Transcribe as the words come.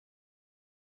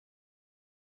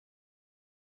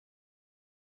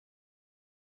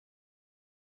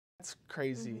It's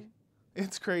crazy.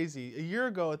 It's crazy. A year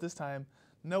ago at this time,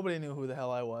 nobody knew who the hell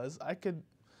I was. I could,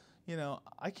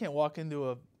 I can't walk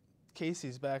into a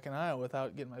Casey's back in Iowa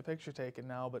without getting my picture taken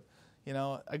now. But,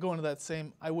 I go into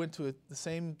I went to the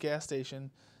same gas station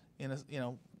in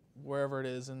wherever it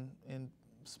is in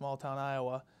small town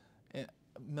Iowa a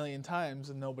million times,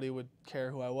 and nobody would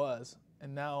care who I was.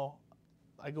 And now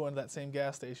I go into that same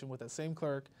gas station with that same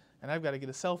clerk, and I've got to get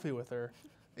a selfie with her.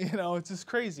 It's just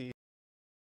crazy.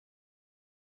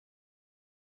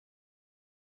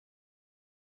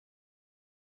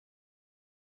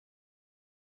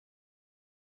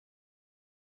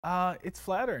 It's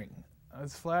flattering.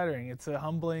 It's flattering. It's a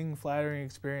humbling, flattering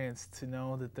experience to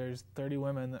know that there's 30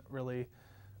 women that really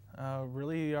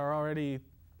are already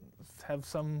have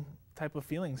some type of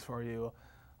feelings for you.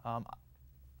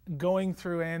 Going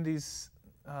through Andy's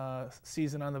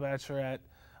season on The Bachelorette,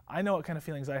 I know what kind of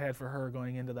feelings I had for her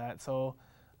going into that. So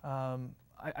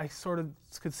I sort of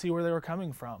could see where they were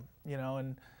coming from,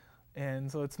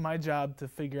 and so it's my job to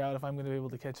figure out if I'm going to be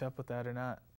able to catch up with that or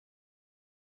not.